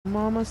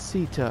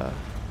Mamacita.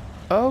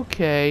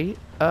 Okay.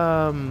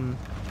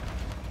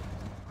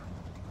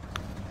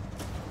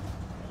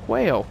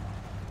 Whale.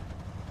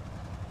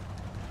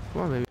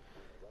 Come on, baby.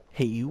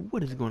 Hey,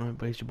 what is going on,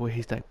 everybody? It's your boy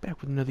Haystack back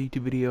with another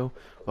YouTube video.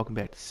 Welcome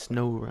back to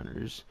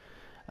Snowrunners.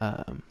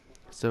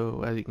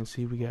 So as you can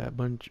see, we got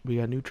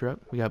a new truck.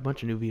 We got a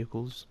bunch of new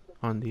vehicles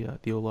on the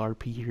old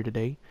RP here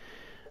today.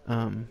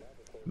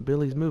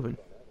 Billy's moving.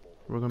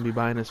 We're gonna be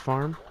buying his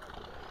farm.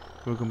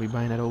 We're gonna be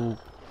buying that old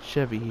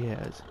Chevy he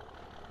has.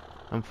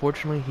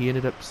 Unfortunately, he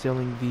ended up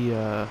selling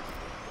the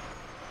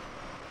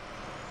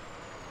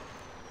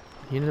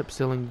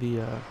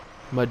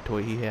mud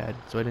toy he had,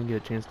 so I didn't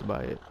get a chance to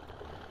buy it.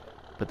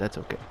 But that's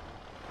okay.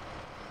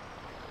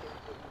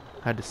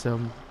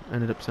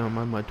 Ended up selling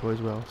my mud toy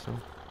as well, so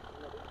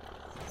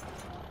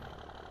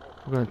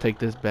we're gonna take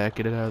this back,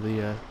 get it out of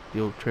the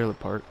old trailer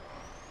park.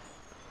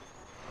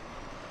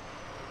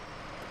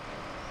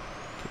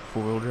 Get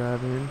four-wheel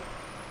drive in.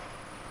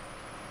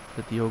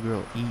 Let the old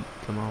girl eat.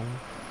 Come on.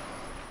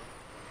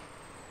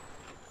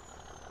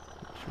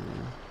 Sure.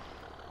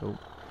 Oh,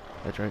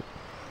 that's right.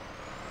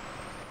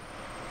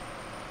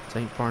 This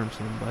ain't farm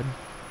sim, bud.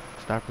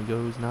 Stop and go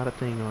is not a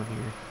thing on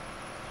here.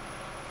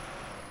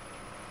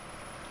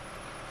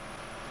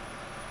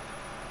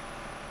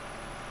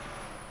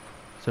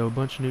 So a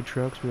bunch of new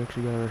trucks. We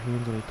actually got our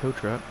hands on a tow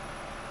truck.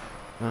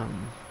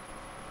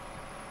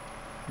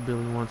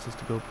 Billy wants us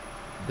to go.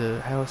 The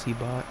house he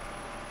bought,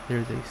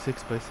 there's a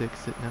 6x6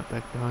 sitting out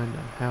back behind the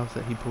house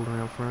that he pulled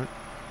around front,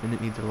 and it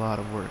needs a lot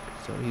of work.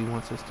 So he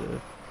wants us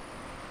to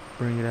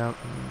bring it out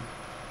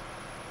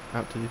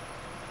and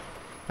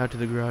out to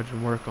the garage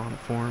and work on it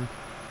for him.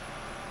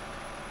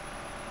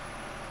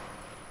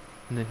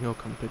 And then he'll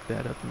come pick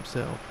that up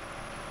himself.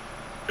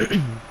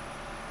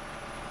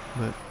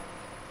 But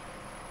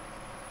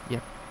yeah,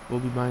 we'll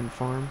be buying the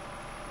farm.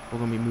 We're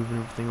gonna be moving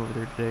everything over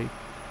there today.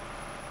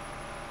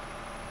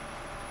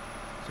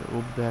 So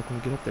we'll be back when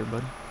we get up there,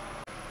 bud.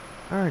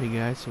 Alrighty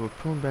guys, so we're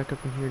pulling back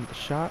up in here to the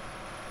shop.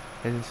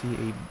 As you see,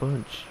 a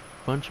bunch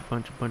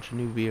of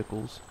new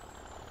vehicles.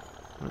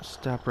 I'm gonna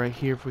stop right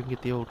here if we can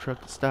get the old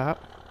truck to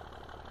stop.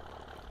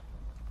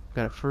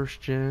 Got a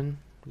first gen,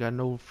 we got an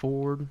old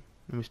Ford,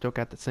 and we still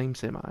got the same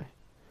semi.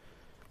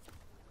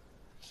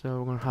 So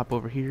we're gonna hop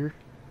over here.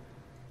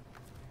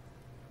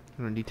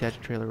 I'm gonna detach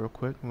the trailer real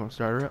quick. I'm gonna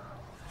start her up.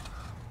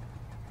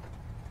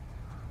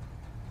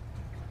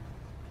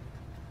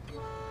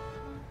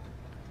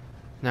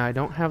 Now I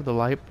don't have the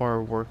light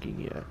bar working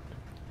yet.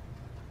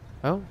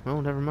 Oh,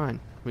 well, never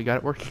mind. We got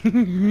it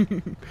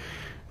working.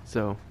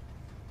 So,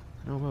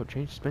 oh well,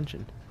 change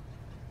suspension.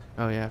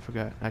 Oh yeah, I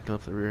forgot. I can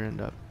lift the rear end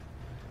up.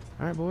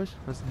 Alright boys,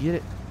 let's get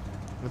it.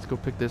 Let's go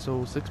pick this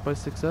old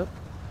 6x6 up.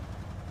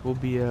 I'll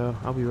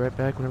be right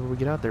back whenever we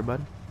get out there,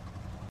 bud.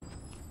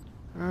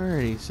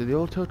 Alrighty, so the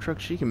old tow truck,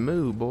 she can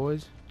move,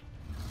 boys.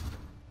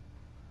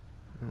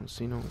 I don't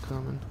see no one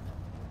coming.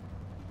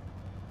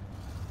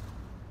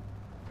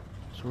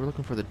 So we're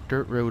looking for the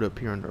dirt road up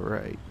here on the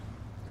right.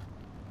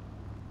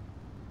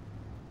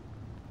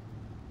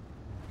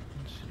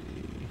 Let's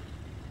see.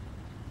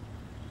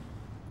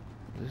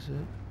 Is this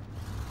it?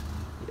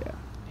 Yeah,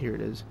 here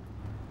it is.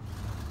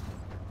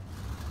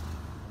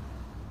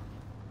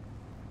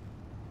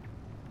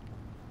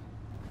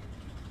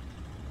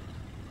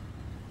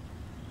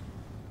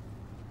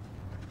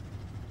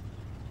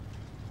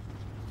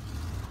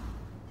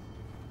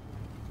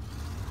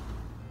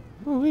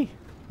 Ooh-wee.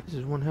 This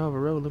is one hell of a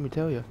road, let me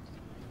tell you.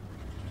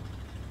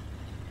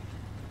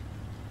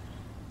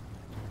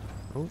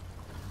 Oh.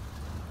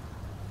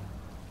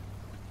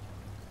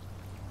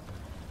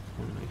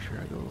 I want to make sure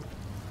I go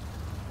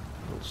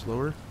a little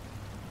slower.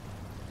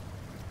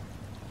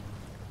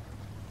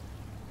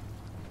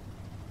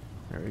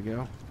 There we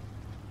go.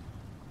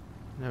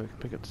 Now we can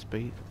pick up the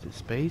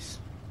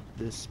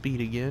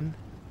speed again.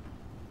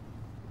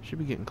 Should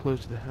be getting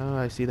close to the. Oh,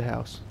 I see the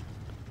house.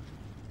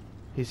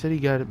 He said he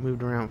got it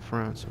moved around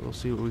front, so we'll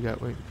see what we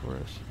got waiting for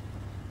us.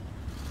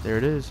 There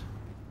it is.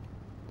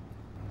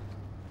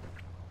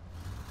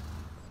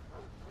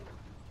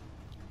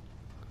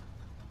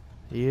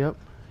 Yep,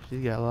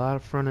 she's got a lot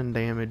of front end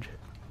damage.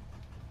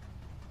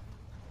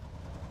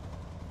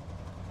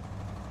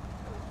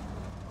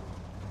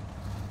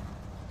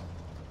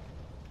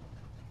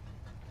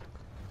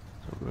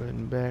 So go ahead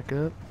and back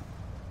up.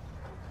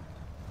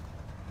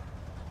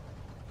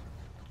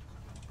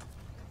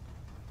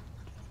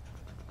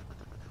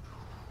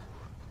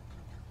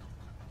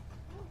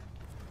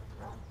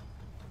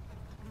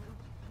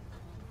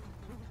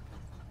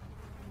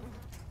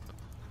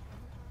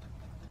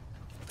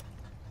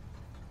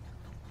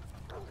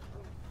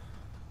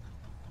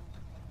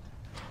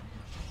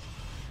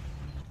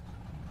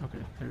 Okay,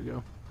 there we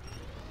go.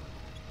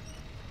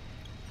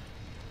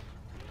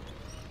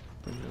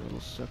 Bring that little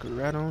sucker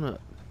right on up.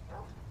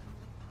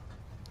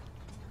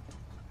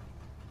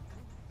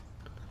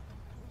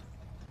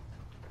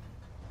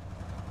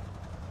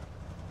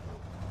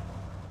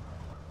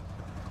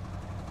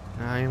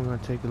 Now I am going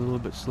to take it a little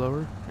bit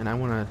slower, and I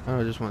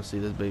just want to see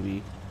this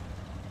baby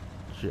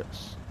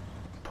just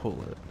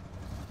pull it.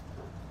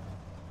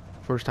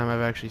 first time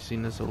I've actually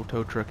seen this little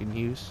tow truck in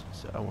use,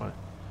 so I want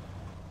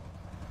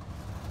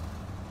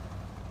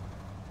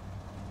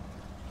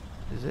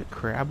to... Is it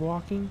crab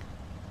walking?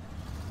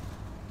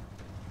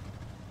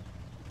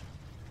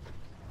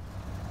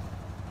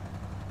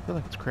 I feel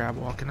like it's crab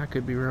walking. I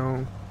could be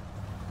wrong.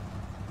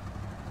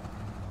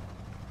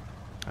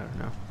 I don't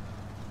know.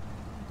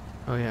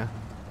 Oh yeah,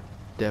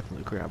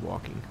 definitely crab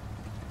walking.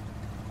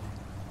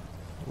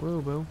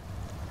 Whoa, Bo.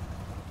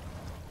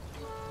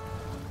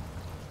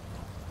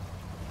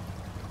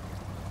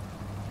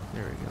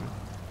 There we go.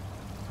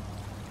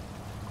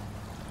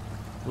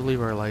 We'll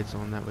leave our lights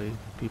on, that way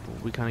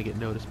we kind of get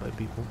noticed by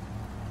people.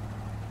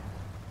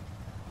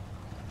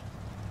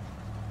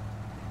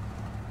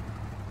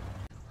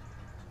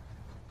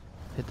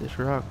 Hit this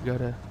rock,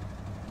 there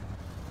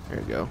we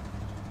go.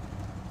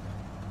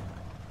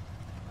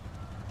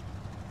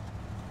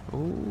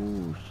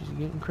 Oh, she's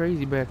getting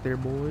crazy back there,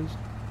 boys.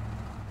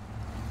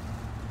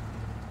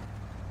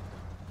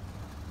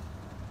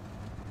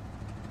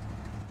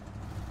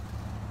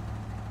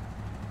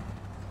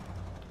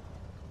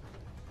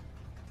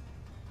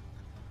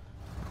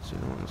 So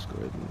let's go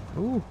ahead and...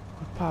 Ooh,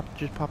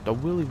 just popped a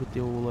wheelie with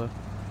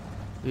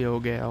the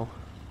old gal.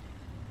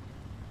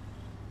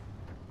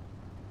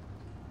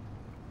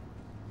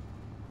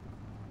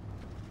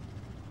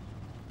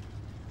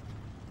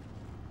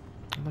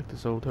 I like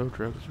this old tow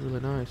truck, it's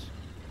really nice.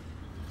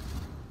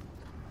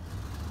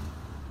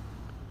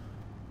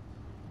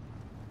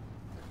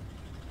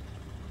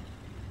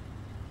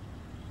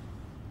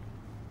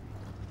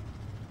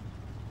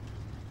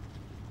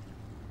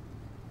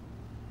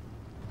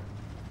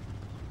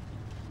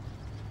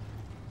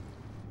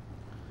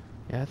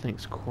 Yeah, that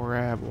thing's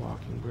crab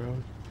walking, bro.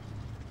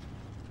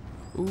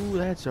 Ooh,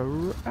 that's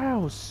a...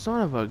 Ow,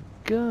 son of a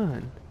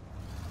gun.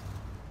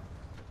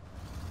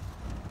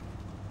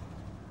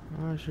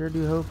 I sure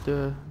do hope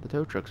the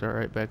tow truck's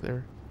alright back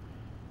there.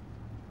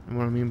 And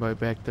what I mean by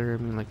back there, I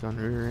mean like on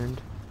the rear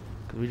end.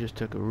 Because we just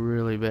took a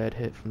really bad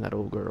hit from that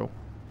old girl.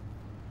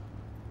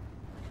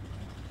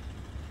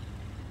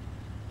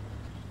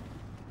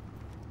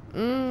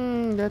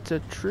 That's a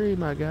tree,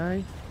 my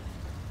guy.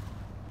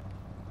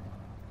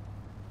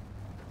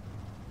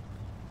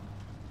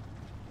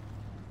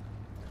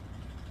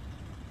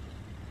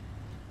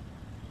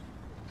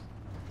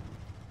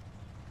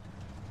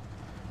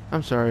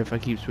 I'm sorry if I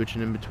keep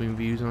switching in between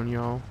views on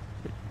y'all.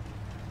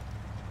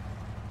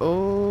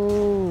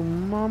 Oh,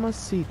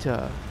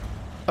 mamacita.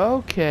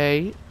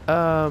 Okay,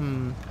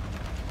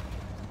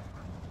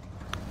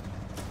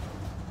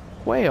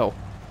 whale.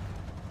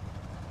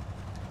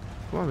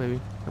 Come on,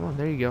 baby. Come on,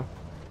 there you go.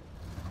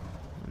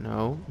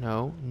 No,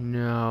 no,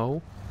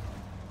 no.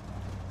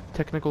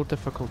 Technical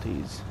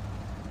difficulties.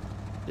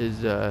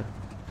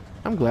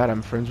 I'm glad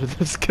I'm friends with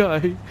this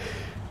guy.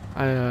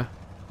 I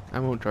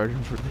won't charge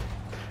him for this.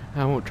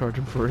 I won't charge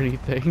him for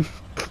anything.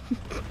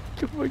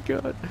 Oh my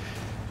god.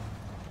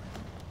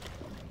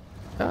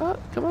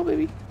 Come on,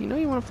 baby. You know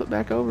you want to flip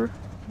back over.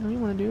 You know you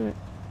want to do it.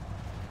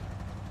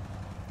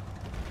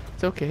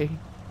 It's okay.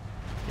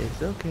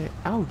 It's okay.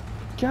 Oh,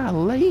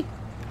 golly.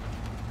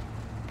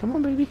 Come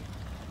on, baby.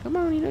 Come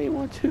on, you know you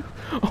want to.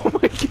 Oh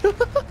my god.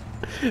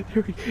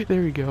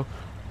 There we go.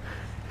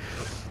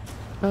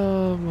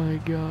 Oh my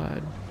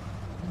god.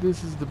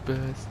 This is the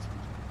best.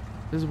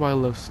 This is why I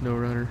love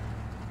Snowrunner.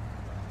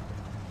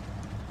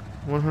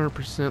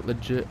 100%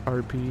 legit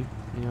RP,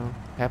 you know,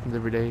 happens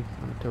every day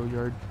on a tow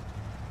yard.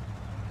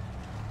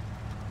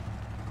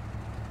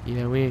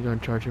 Yeah, we ain't gonna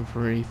charge him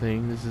for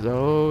anything. This is,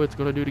 oh, it's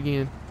gonna do it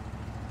again.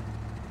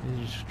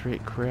 It's just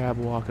straight crab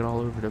walking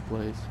all over the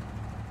place.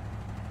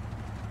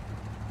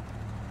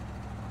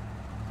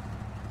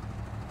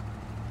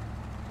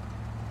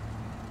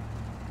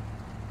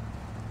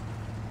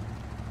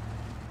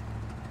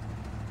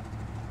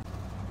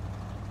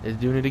 It's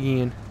doing it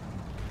again.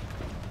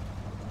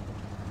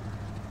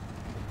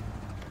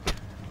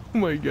 Oh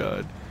my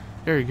god.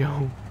 There you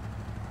go.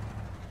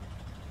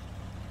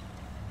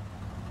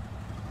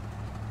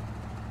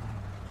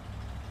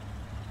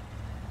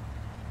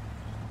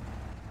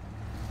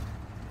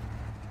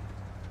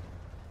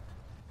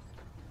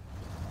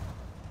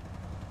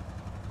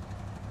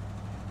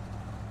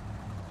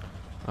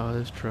 Oh,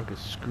 this truck is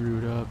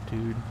screwed up,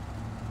 dude.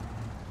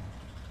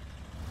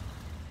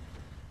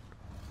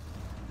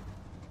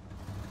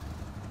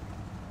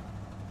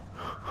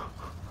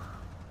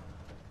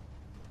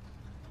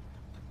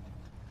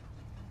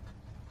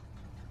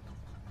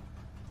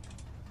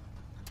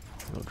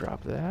 We'll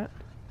drop that.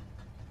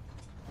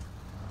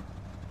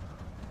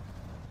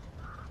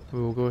 We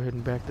will go ahead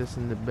and back this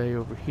in the bay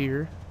over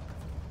here.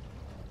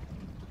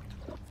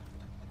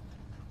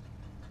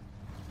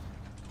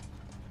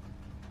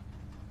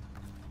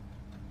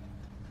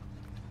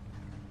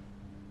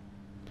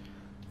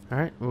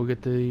 Alright, we'll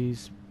get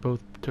these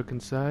both took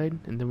inside,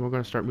 and then we're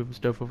going to start moving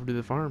stuff over to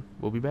the farm.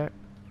 We'll be back.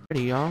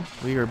 Ready, y'all?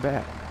 We are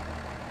back.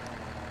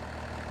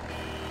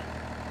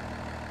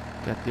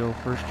 Got the old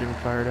first gen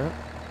fired up.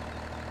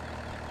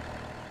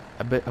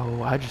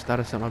 Oh, I just thought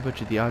of something. I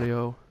bet you the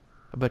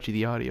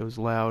audio is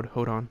loud.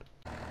 Hold on.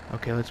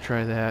 Okay, let's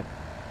try that.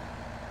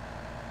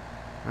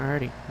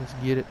 Alrighty, let's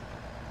get it.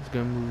 Let's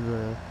go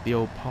move the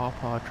old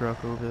Paw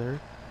truck over there.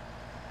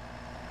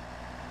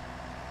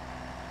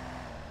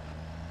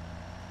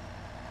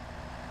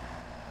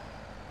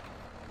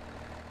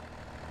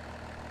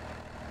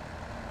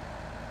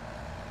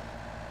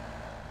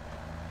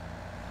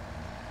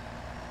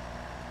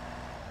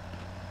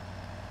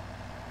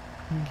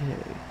 Okay.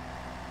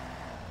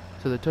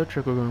 So the tow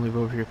truck we're going to leave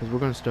over here because we're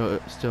going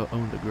to still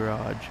own the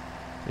garage.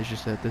 It's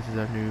just that this is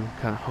our new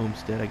kind of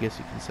homestead, I guess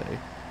you can say.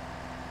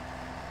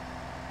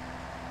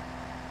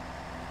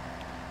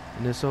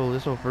 And this old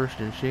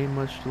Firsten, she ain't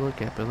much to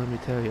look at, but let me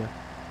tell you,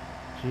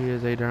 she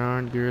is a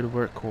darn good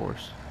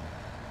workhorse.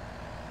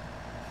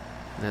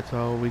 And that's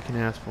all we can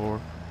ask for.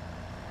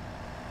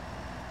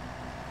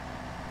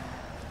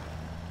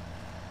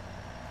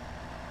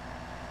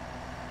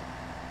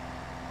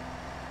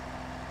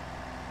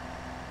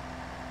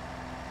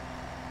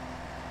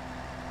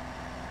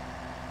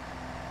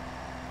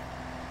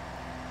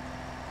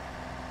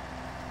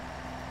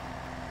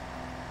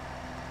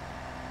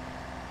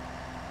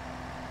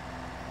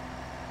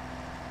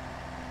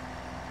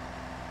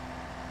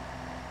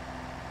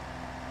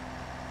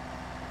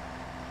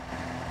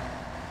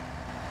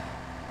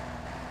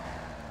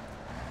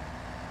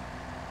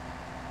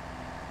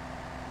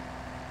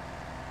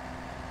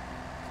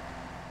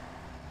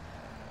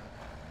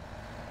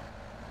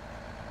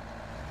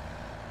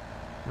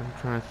 I'm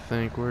trying to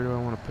think, where do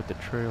I want to put the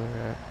trailer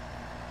at?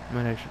 I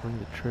might actually bring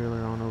the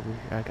trailer on over here.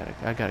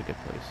 I got a good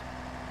place.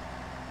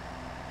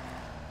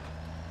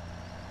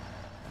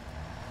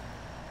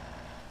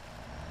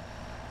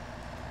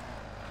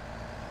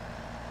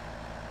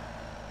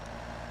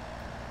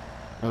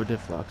 Oh,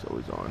 diff lock's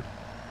always on.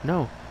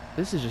 No,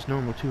 this is just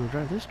normal two-wheel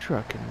drive. This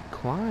truck can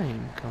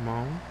climb, come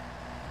on.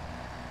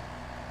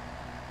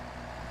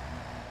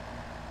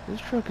 This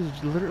truck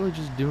is literally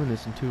just doing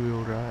this in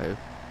two-wheel drive.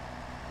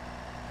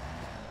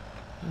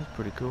 That's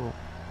pretty cool.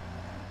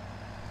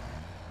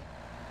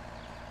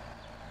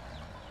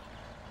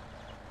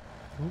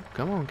 Ooh,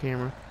 come on,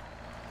 camera.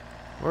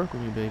 Work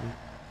with me, baby.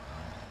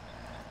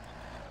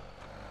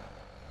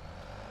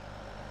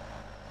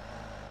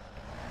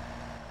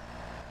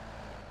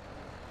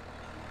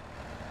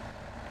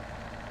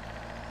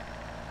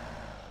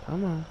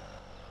 Come on.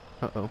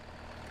 Uh-oh.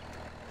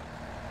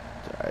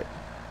 It's alright.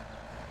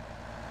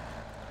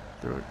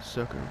 Throw it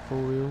sucker in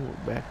full wheel.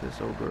 We'll back this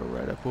old girl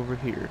right up over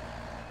here.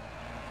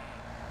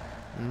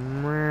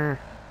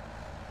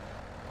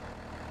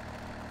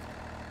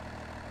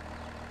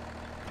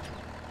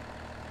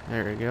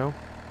 There we go.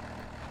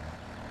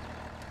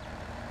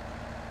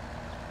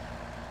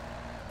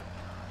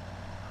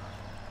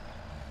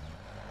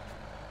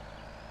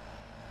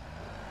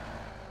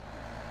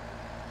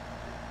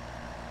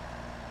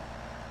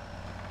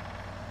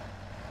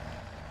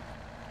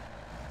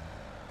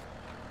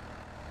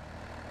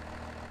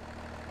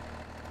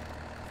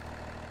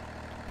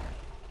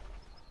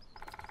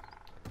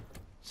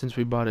 Since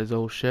we bought his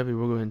old Chevy,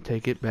 we'll go ahead and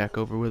take it back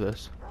over with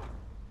us.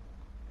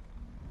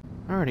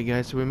 Alrighty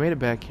guys, so we made it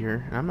back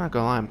here, and I'm not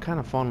gonna lie, I'm kind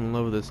of falling in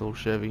love with this old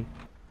Chevy.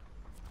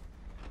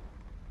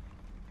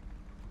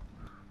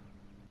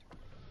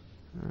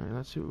 Alright,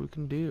 let's see what we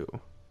can do.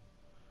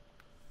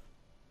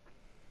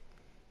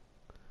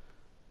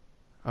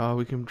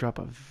 We can drop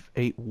a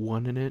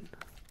 8.1 in it.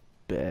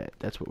 Bet,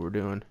 that's what we're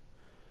doing.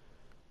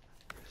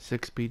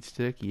 6-speed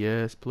stick,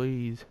 yes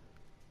please.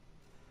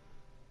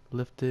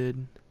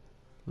 Lifted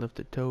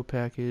tow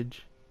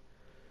package.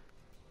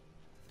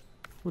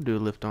 We'll do a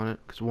lift on it,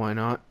 because why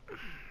not?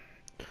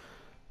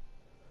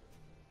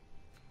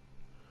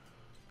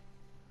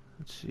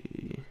 Let's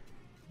see.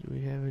 Do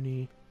we have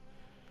any?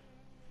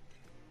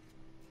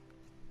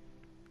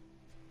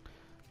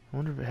 I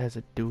wonder if it has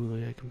a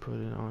dually I can put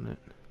it on it.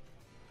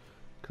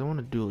 Because I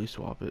want to dually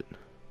swap it,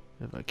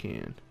 if I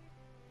can.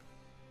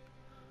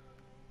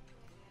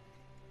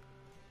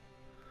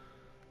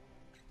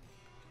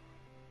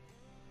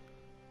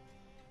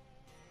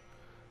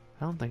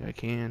 I don't think I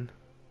can.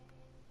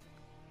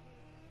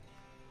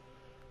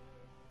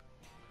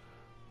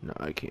 No,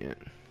 I can't.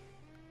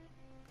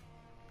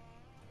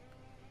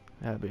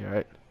 That'll be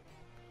alright.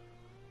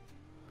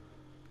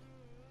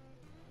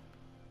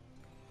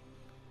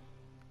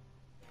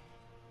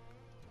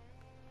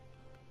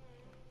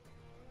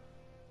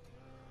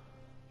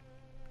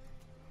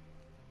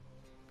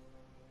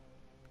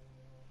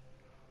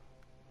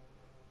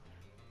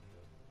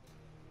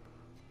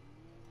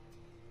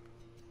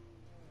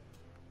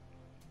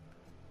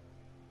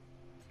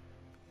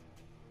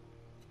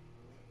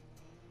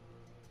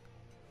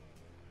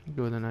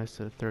 Go with a nice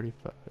set of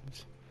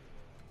 35s.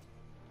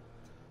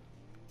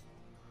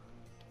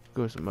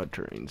 Go with some mud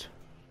terrains.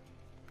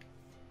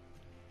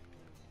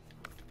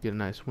 Get a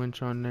nice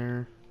winch on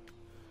there.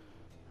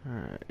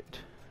 Alright.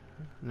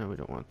 No, we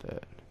don't want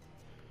that.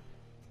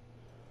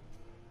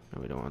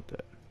 No, we don't want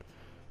that.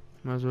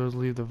 Might as well just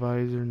leave the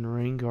visor and the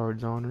rain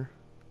guards on her.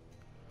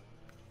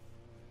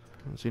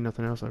 I don't see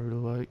nothing else I really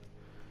like.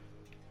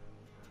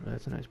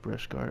 That's a nice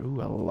brush guard.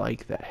 Ooh, I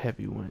like that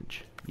heavy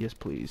winch. Yes,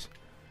 please.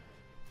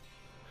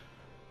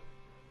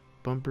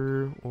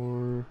 bumper,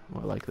 or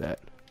I like that.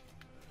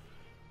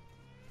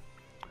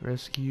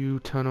 Rescue,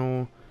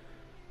 tunnel,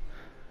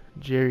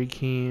 jerry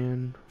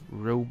can,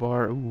 row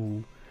bar.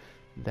 Ooh,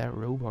 that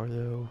row bar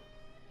though.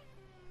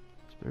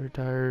 Spare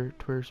tire,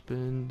 twirl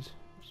spins,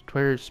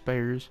 twirl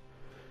spares.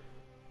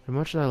 As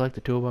much as I like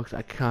the toolbox,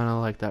 I kind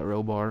of like that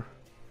row bar.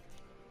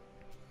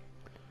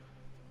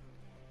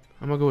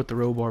 I'm gonna go with the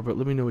row bar, but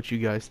let me know what you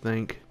guys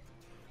think.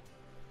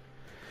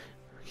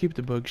 Keep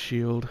the bug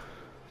shield.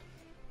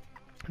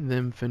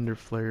 Them fender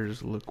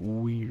flares look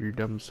weird,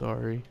 I'm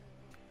sorry.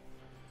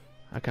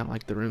 I kinda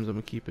like the rims, I'm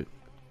gonna keep it.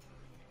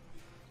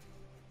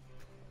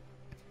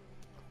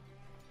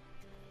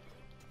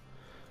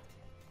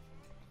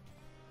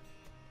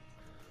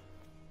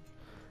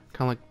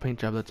 Kinda like the paint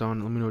job that's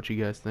on. Let me know what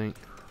you guys think.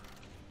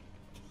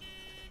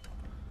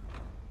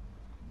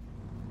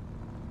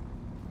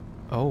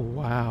 Oh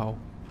wow.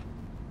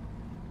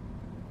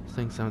 This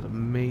thing sounds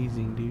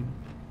amazing, dude.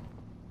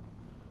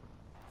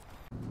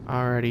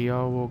 Alrighty,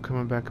 y'all, we're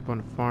coming back up on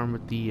the farm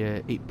with the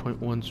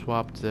 8.1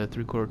 swapped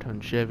 3/4 ton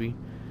Chevy.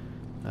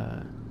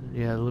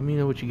 Yeah, let me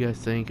know what you guys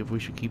think. If we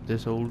should keep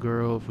this old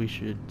girl, if we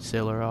should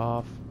sell her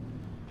off.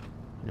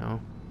 You know.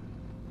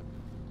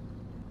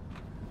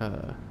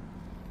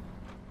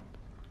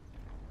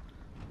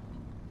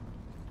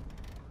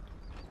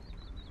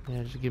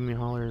 Yeah, just give me a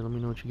holler. Let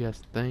me know what you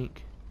guys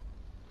think.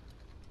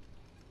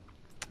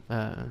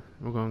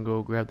 We're gonna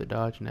go grab the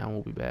Dodge now.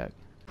 We'll be back.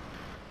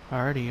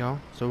 Alrighty, y'all.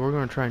 So we're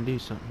gonna try and do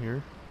something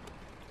here.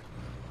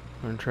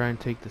 We're gonna try and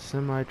take the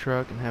semi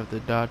truck and have the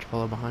Dodge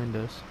follow behind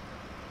us,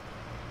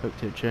 hooked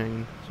to a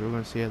chain. So we're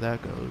gonna see how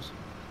that goes.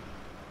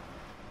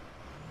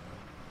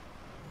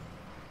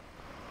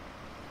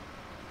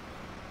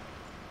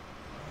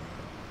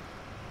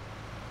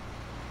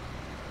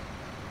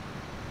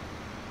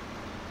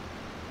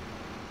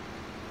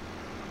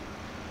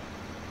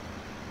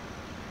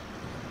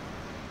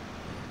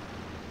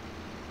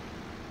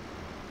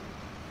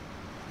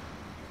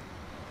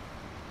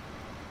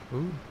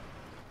 Ooh.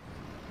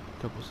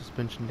 Couple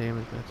suspension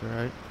damage, but that's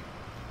alright.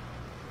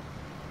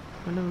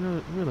 I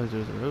never realized there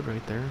was a road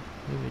right there.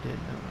 Maybe I didn't,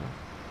 I don't know.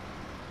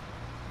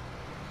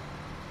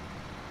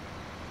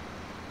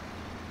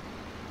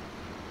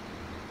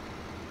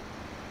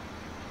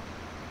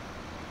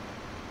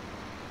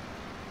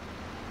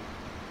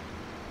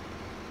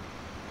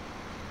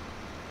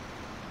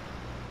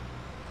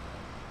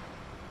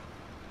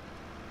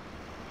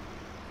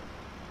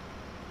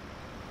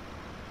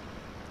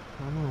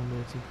 Come on,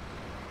 Betsy.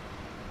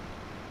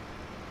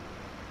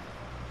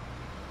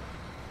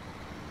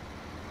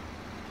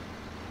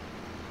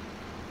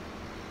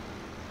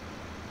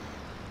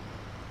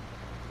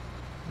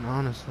 And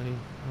honestly,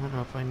 I don't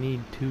know if I need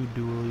 2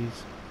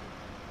 dualies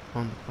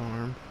on the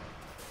farm.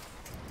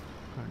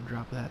 I'm gonna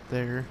drop that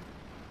there.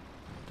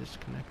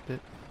 Disconnect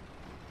it.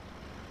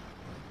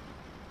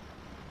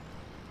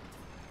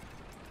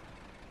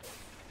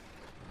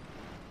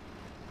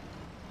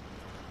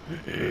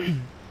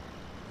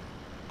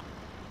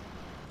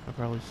 I'll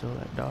probably sell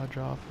that Dodge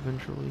off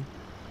eventually.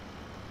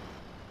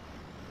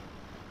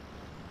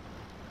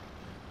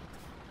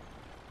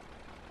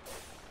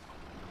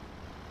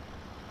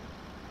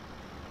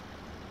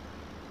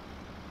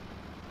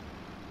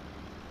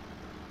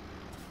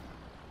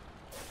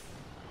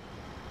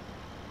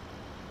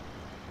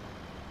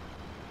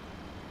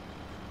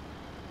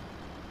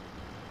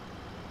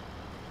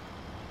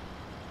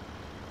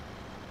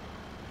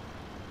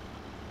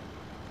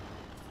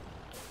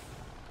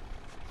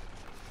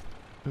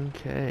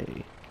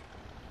 Okay.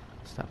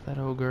 Stop that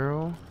old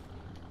girl.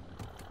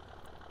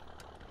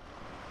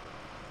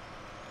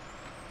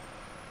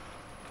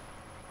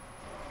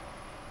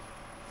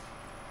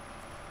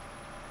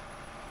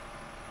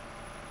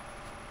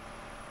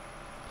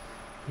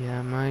 Yeah,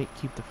 I might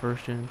keep the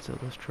first gen and sell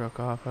this truck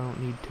off. I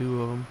don't need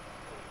 2 of them.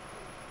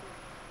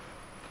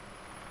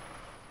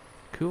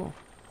 Cool.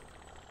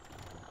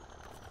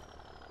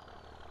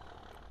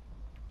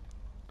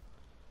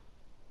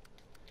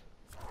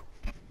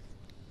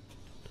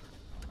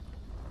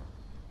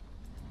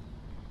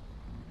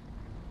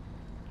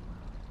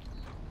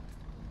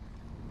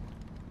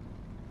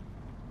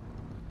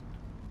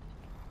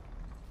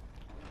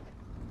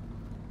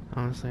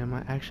 Honestly, I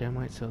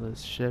might sell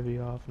this Chevy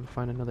off and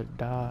find another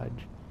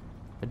Dodge,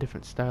 a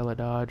different style of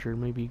Dodge, or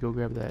maybe go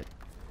grab that.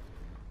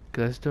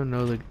 Cause I still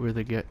know where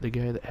the guy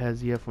that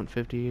has the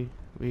F-150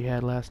 we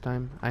had last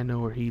time. I know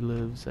where he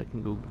lives. I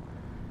can go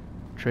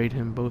trade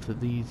him both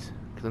of these,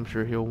 cause I'm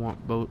sure he'll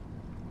want both.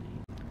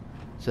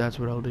 So that's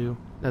what I'll do.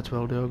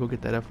 I'll go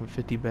get that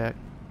F-150 back.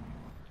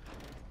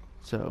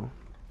 So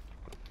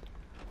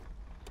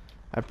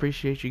I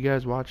appreciate you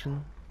guys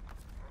watching.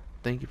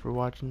 Thank you for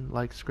watching.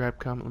 Like, subscribe,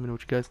 comment, let me know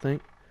what you guys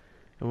think.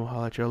 And we'll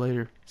holler at y'all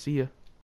later. See ya.